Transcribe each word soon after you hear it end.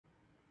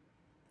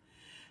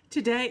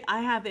Today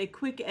I have a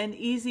quick and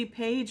easy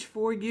page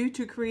for you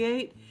to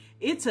create.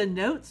 It's a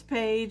notes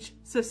page,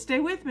 so stay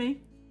with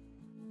me.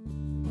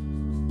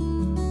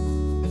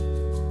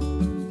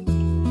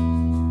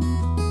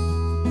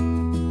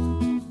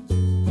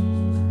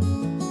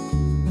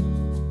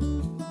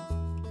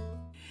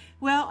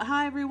 Well,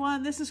 hi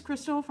everyone, this is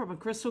Crystal from A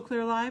Crystal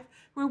Clear Life,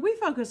 where we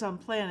focus on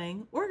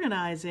planning,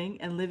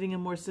 organizing, and living a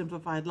more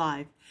simplified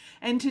life.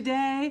 And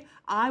today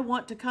I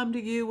want to come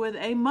to you with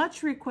a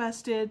much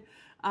requested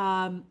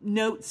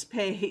notes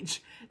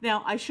page.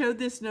 Now, I showed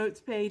this notes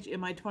page in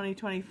my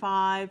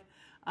 2025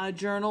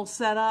 journal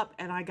setup,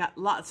 and I got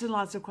lots and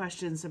lots of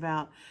questions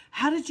about,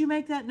 how did you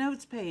make that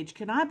notes page?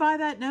 Can I buy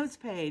that notes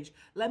page?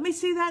 Let me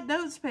see that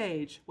notes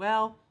page.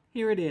 Well,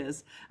 here it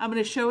is. I'm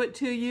going to show it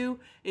to you.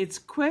 It's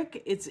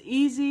quick, it's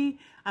easy.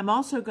 I'm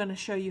also going to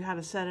show you how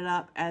to set it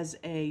up as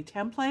a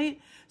template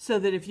so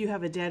that if you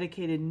have a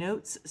dedicated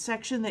notes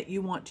section that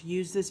you want to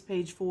use this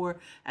page for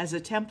as a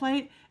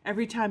template,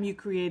 every time you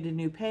create a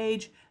new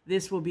page,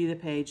 this will be the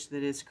page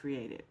that is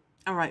created.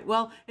 All right,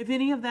 well, if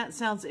any of that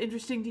sounds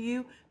interesting to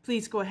you,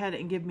 please go ahead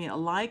and give me a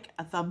like.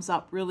 A thumbs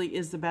up really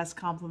is the best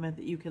compliment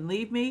that you can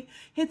leave me.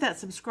 Hit that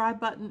subscribe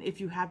button if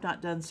you have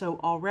not done so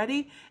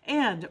already.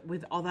 And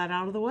with all that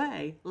out of the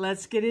way,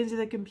 let's get into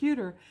the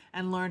computer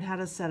and learn how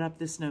to set up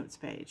this notes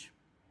page.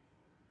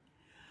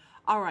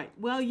 All right,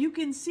 well, you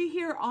can see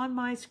here on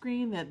my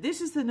screen that this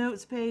is the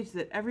notes page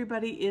that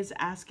everybody is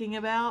asking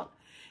about.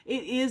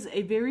 It is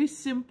a very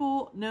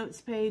simple notes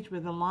page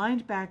with a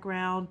lined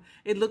background.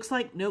 It looks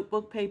like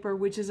notebook paper,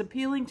 which is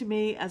appealing to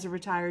me as a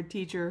retired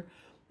teacher.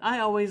 I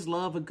always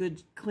love a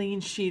good clean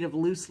sheet of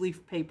loose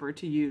leaf paper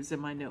to use in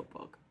my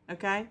notebook,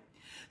 okay?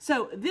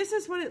 So this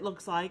is what it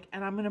looks like,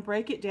 and I'm going to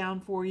break it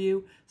down for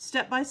you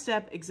step by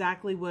step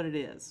exactly what it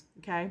is,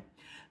 okay?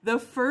 The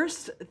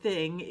first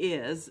thing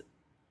is,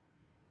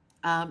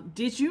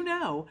 did you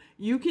know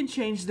you can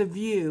change the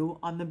view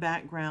on the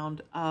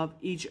background of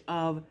each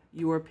of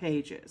your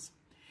pages?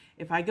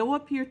 If I go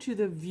up here to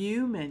the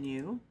view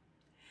menu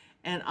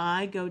and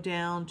I go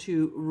down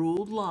to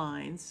ruled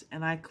lines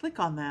and I click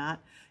on that,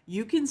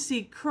 you can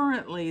see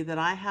currently that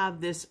I have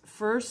this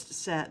first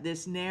set,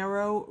 this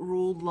narrow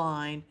ruled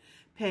line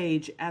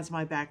page as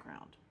my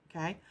background,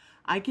 okay?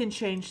 I can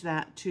change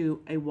that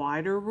to a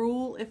wider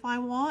rule if I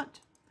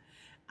want.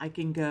 I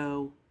can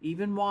go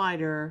even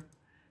wider,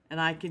 and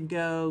I can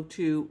go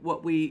to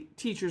what we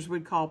teachers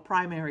would call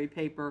primary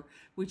paper,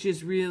 which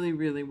is really,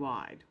 really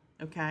wide,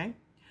 okay?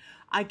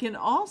 I can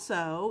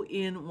also,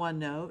 in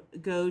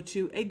OneNote, go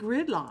to a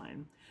grid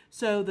line.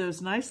 So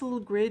those nice little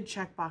grid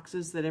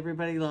checkboxes that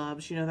everybody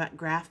loves, you know, that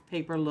graph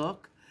paper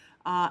look.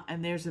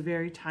 And there's a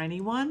very tiny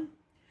one.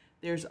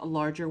 There's a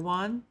larger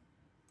one.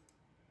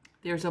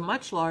 There's a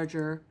much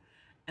larger.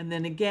 And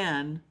then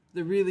again,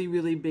 the really,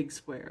 really big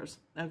squares,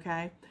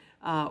 okay?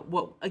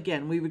 What,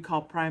 again, we would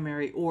call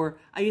primary, or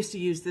I used to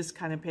use this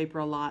kind of paper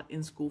a lot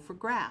in school for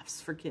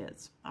graphs for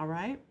kids, all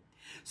right?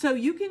 So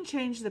you can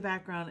change the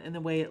background and the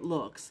way it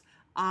looks.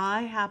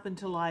 I happen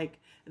to like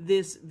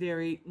this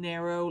very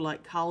narrow,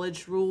 like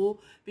college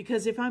rule,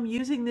 because if I'm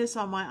using this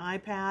on my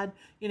iPad,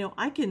 you know,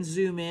 I can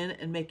zoom in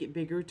and make it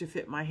bigger to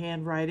fit my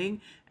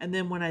handwriting, and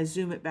then when I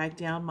zoom it back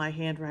down, my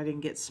handwriting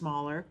gets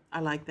smaller.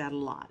 I like that a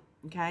lot,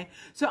 okay?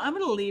 So I'm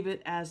going to leave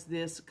it as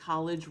this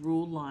college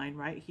rule line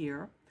right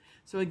here.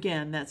 So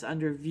again, that's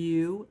under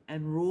view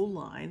and rule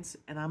lines,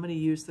 and I'm going to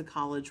use the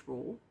college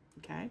rule,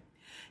 okay?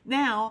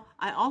 Now,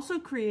 I also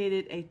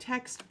created a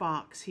text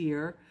box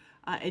here,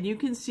 and you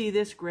can see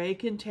this gray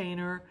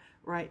container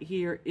right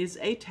here is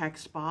a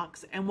text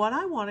box. And what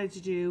I wanted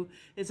to do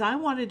is I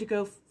wanted to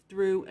go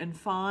through and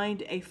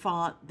find a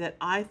font that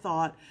I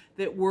thought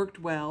that worked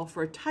well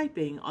for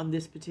typing on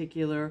this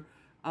particular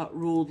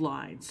ruled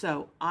line.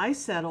 So I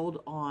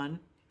settled on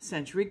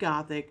Century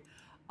Gothic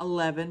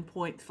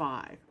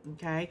 11.5,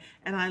 okay?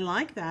 And I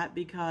like that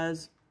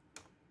because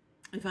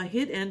if I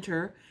hit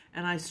enter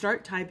and I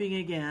start typing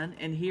again,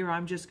 and here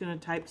I'm just going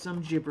to type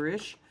some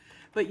gibberish,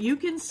 but you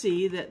can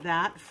see that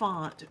that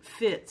font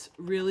fits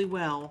really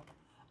well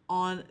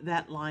on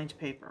that lined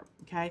paper,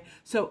 okay?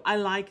 So I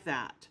like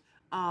that.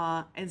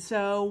 And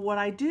so what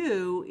I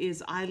do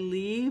is I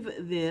leave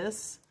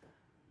this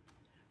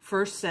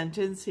first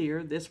sentence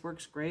here. This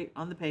works great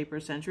on the paper,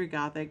 Century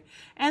Gothic.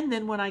 And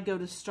then when I go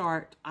to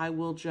start, I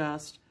will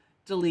just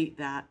delete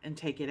that and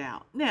take it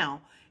out.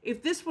 Now,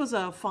 if this was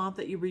a font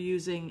that you were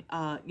using,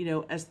 you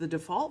know, as the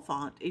default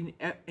font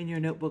in your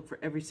notebook for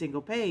every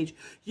single page,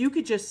 you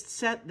could just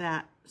set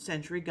that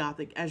Century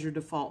Gothic as your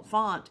default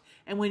font,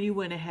 and when you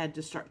went ahead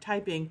to start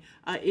typing,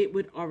 it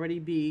would already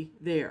be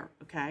there,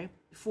 okay,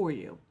 for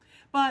you.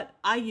 But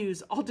I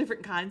use all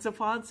different kinds of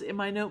fonts in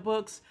my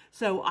notebooks,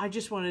 so I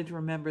just wanted to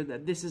remember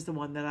that this is the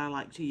one that I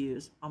like to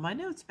use on my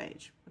notes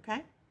page,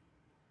 okay?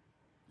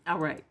 All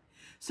right,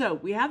 so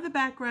we have the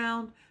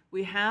background,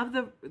 we have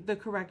the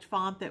correct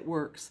font that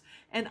works,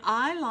 and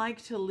I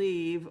like to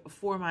leave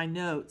for my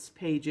notes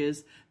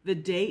pages the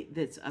date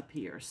that's up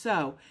here.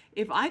 So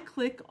if I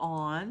click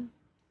on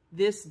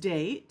this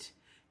date,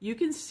 you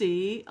can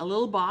see a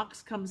little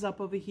box comes up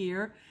over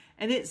here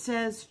and it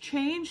says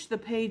change the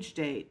page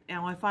date.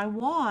 Now, if I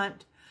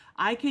want,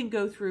 I can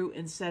go through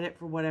and set it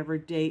for whatever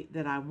date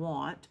that I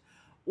want,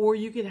 or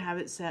you can have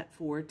it set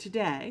for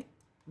today.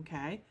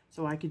 Okay,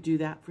 so I could do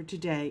that for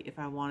today if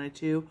I wanted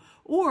to,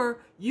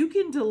 or you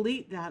can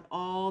delete that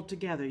all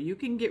together. You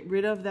can get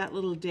rid of that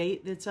little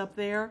date that's up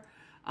there,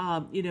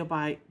 you know,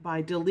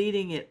 by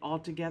deleting it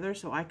altogether.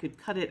 So I could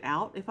cut it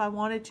out if I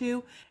wanted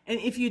to. And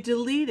if you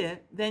delete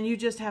it, then you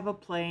just have a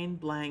plain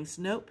blanks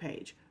note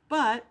page.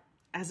 But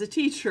as a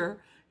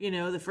teacher, you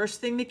know, the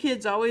first thing the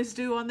kids always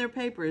do on their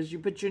paper is you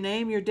put your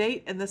name, your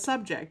date, and the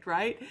subject,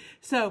 right?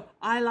 So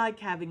I like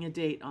having a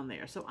date on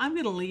there. So I'm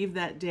going to leave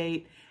that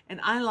date, and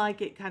I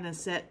like it kind of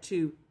set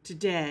to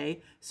today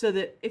so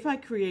that if I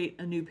create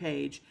a new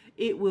page,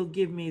 it will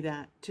give me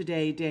that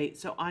today date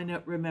so I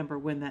remember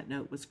when that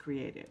note was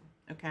created,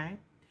 okay?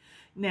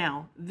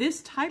 Now,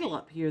 this title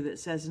up here that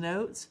says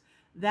notes,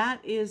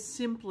 that is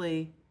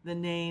simply the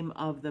name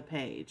of the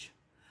page.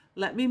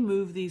 Let me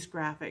move these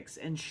graphics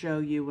and show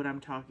you what I'm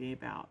talking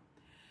about.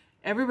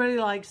 Everybody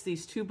likes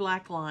these two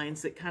black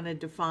lines that kind of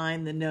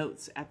define the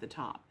notes at the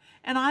top.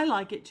 And I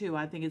like it too.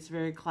 I think it's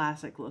very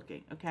classic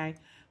looking, okay?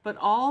 But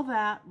all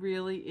that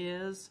really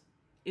is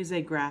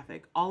a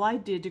graphic. All I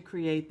did to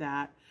create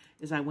that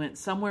is I went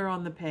somewhere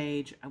on the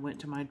page, I went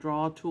to my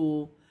draw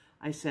tool,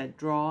 I said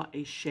draw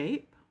a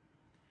shape,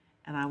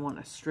 and I want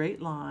a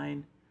straight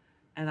line,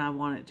 and I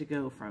want it to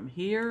go from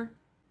here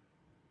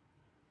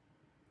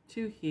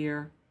to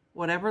here.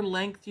 Whatever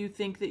length you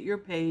think that your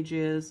page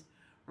is,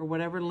 or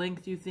whatever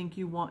length you think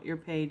you want your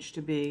page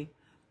to be,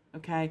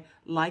 okay,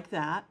 like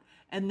that.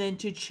 And then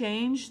to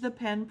change the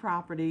pen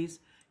properties,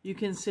 you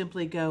can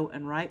simply go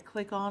and right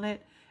click on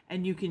it,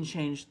 and you can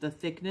change the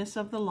thickness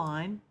of the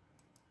line,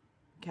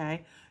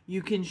 okay?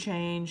 You can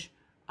change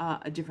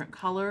a different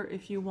color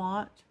if you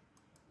want,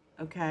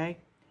 okay?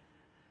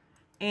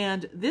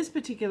 And this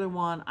particular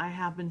one I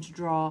happen to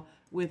draw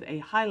with a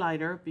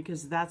highlighter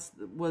because that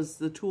was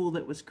the tool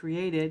that was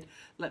created.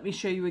 Let me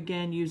show you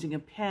again using a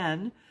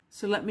pen.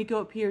 So let me go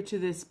up here to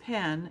this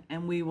pen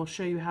and we will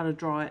show you how to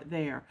draw it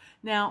there.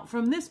 Now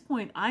from this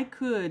point I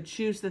could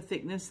choose the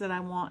thickness that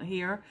I want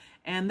here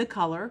and the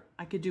color.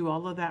 I could do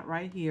all of that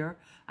right here.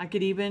 I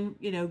could even,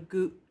 you know,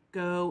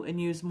 go and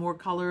use more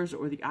colors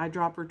or the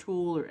eyedropper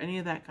tool or any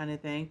of that kind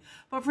of thing.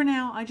 But for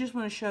now, I just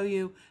want to show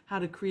you how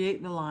to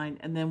create the line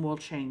and then we'll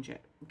change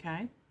it,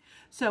 okay?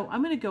 So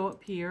I'm going to go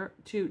up here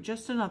to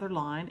just another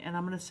line and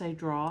I'm going to say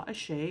draw a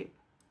shape.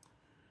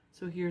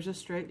 So here's a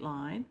straight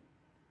line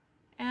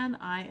and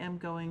I am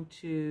going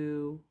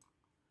to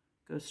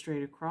go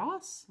straight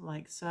across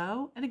like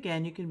so. And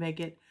again, you can make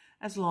it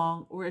as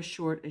long or as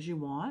short as you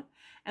want.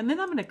 And then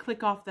I'm going to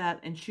click off that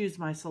and choose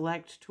my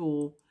select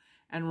tool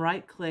and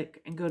right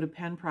click and go to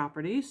pen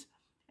properties.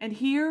 And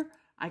here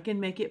I can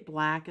make it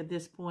black at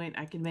this point.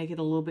 I can make it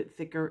a little bit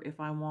thicker if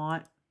I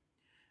want.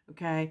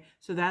 Okay,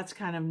 so that's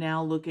kind of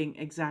now looking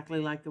exactly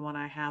like the one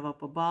I have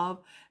up above.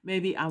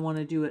 Maybe I want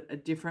to do it a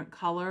different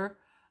color.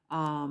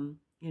 You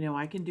know,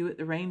 I can do it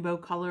the rainbow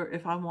color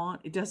if I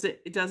want. It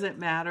doesn't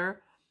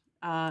matter.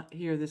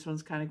 Here, this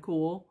one's kind of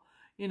cool.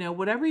 You know,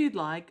 whatever you'd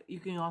like. You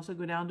can also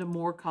go down to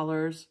more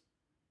colors.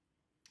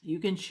 You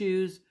can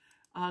choose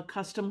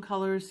custom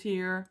colors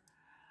here.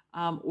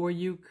 Or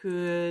you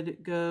could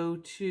go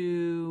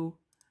to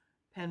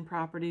pen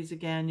properties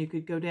again. You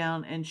could go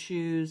down and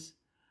choose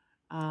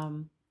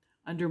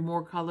under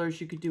more colors.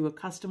 You could do a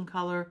custom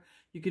color.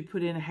 You could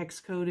put in a hex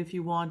code if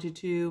you wanted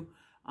to,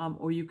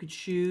 or you could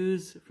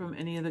choose from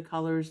any of the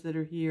colors that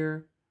are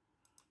here.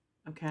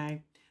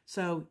 Okay,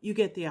 so you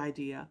get the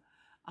idea.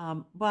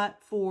 But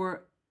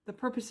for the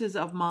purposes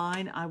of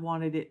mine, I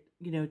wanted it,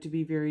 you know, to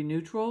be very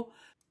neutral.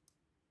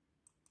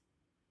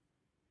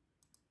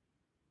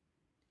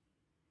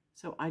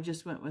 So I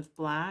just went with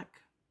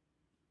black,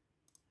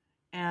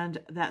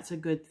 and that's a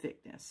good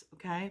thickness,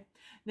 okay?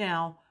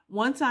 Now,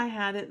 once I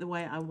had it the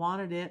way I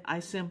wanted it, I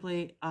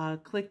simply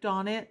clicked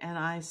on it and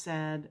I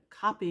said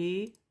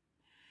copy,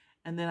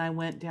 and then I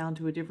went down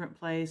to a different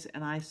place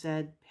and I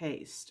said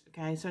paste,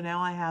 okay? So now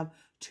I have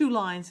two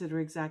lines that are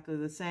exactly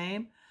the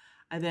same.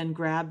 I then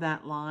grabbed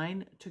that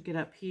line, took it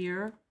up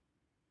here,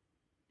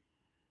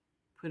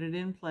 put it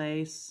in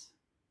place,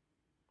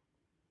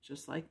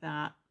 just like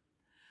that.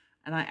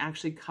 And I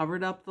actually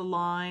covered up the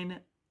line,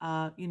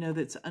 you know,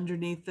 that's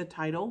underneath the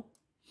title,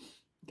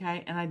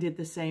 okay? And I did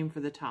the same for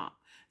the top.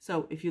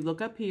 So if you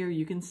look up here,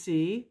 you can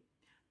see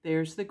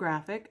there's the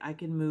graphic. I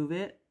can move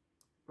it,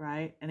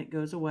 right? And it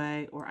goes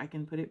away, or I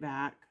can put it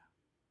back,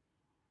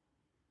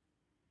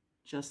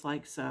 just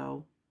like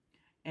so.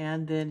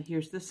 And then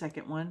here's the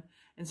second one.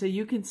 And so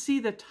you can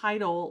see the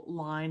title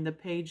line, the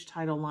page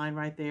title line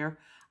right there.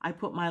 I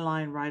put my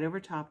line right over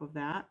top of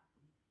that.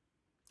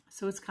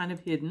 So it's kind of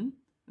hidden,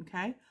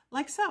 okay?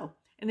 Like so.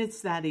 And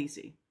it's that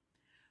easy.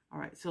 All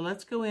right, so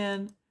let's go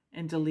in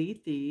and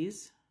delete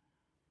these.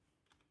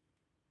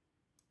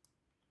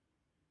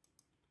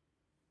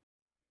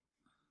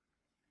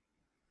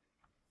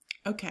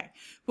 Okay,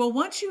 well,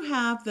 once you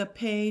have the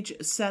page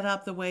set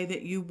up the way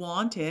that you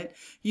want it,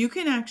 you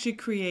can actually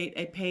create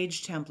a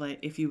page template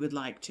if you would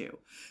like to.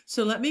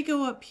 So let me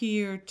go up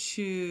here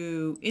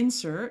to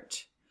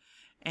Insert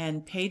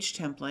and Page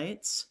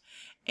Templates.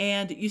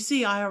 And you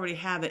see I already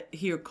have it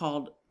here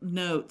called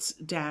Notes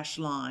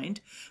 -lined.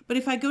 But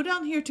if I go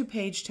down here to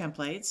Page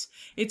Templates,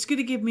 it's going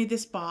to give me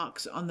this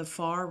box on the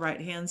far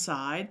right-hand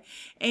side.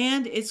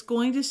 And it's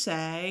going to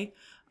say,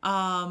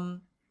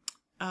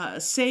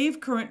 save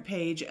current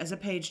page as a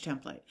page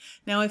template.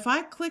 Now, if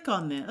I click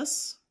on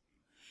this,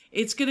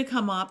 it's going to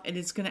come up and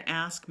it's going to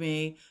ask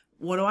me,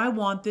 what do I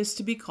want this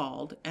to be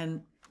called?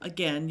 And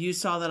again, you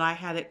saw that I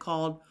had it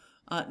called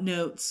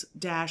Notes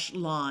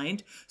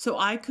 -lined. So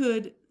I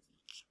could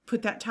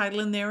put that title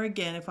in there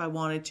again if I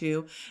wanted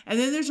to. And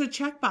then there's a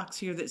checkbox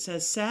here that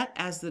says set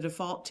as the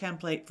default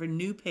template for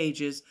new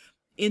pages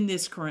in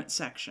this current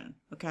section.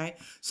 Okay,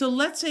 so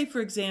let's say, for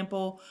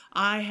example,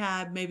 I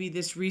had maybe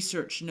this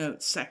research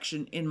notes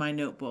section in my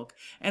notebook,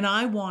 and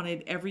I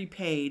wanted every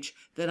page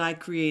that I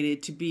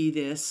created to be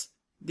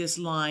this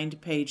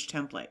lined page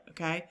template.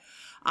 Okay,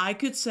 I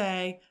could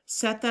say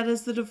set that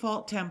as the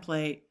default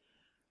template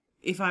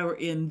if I were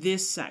in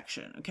this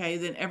section. Okay,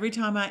 then every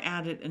time I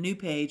added a new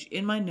page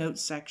in my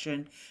notes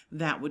section,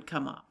 that would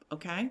come up.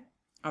 Okay,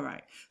 all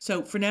right,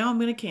 so for now I'm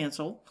going to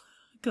cancel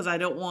because I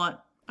don't want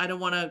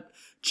to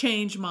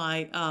change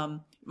my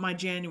my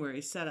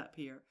January setup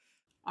here.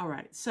 All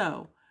right,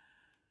 so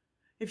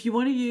if you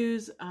want to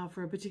use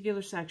for a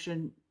particular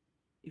section,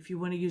 if you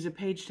want to use a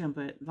page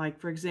template, like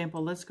for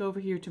example, let's go over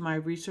here to my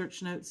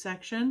research notes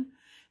section.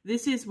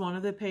 This is one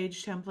of the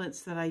page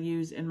templates that I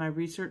use in my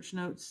research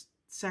notes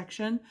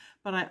section,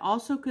 but I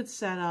also could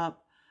set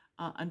up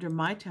under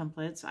my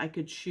templates, I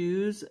could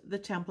choose the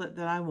template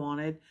that I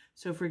wanted.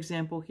 So for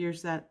example,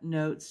 here's that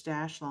notes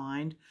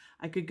 -lined.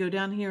 I could go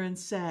down here and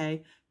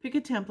say, pick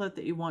a template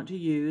that you want to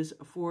use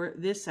for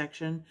this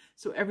section.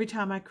 So every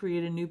time I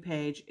create a new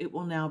page, it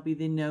will now be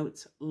the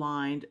notes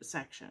lined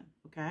section.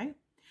 Okay.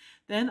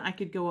 Then I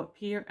could go up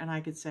here and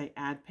I could say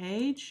add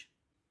page.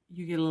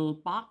 You get a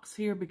little box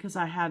here because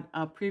I had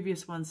a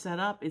previous one set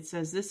up. It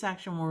says this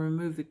action will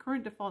remove the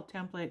current default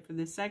template for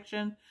this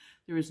section.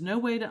 There is no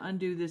way to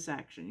undo this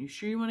action. You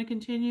sure you want to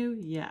continue?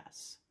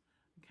 Yes.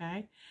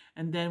 Okay.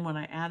 And then when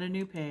I add a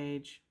new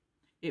page,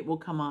 it will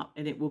come up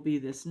and it will be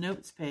this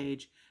notes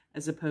page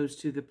as opposed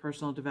to the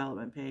personal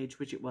development page,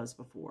 which it was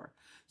before.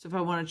 So if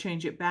I want to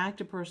change it back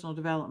to personal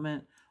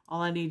development,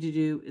 all I need to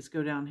do is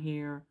go down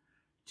here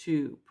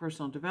to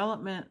personal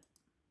development,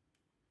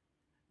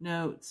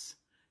 notes,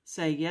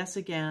 say yes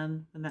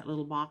again when that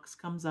little box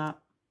comes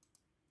up.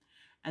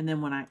 And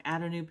then when I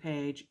add a new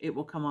page, it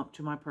will come up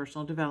to my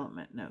personal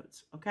development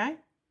notes. Okay.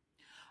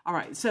 All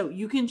right. So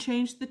you can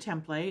change the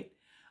template.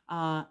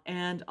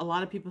 And a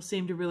lot of people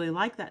seem to really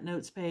like that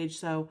notes page.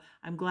 So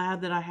I'm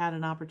glad that I had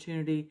an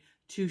opportunity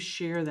to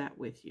share that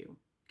with you.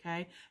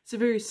 Okay. It's a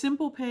very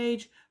simple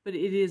page, but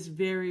it is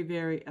very,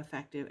 very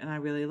effective. And I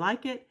really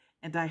like it.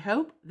 And I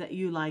hope that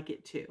you like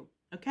it too.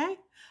 Okay.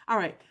 All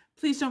right.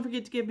 Please don't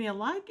forget to give me a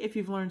like. If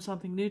you've learned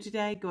something new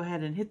today, go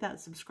ahead and hit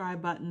that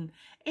subscribe button.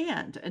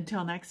 And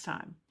until next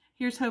time,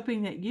 here's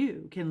hoping that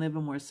you can live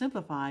a more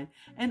simplified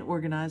and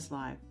organized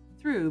life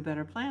through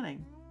better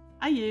planning.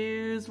 I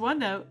use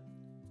OneNote.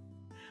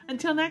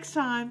 Until next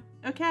time,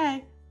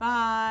 okay,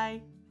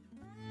 bye.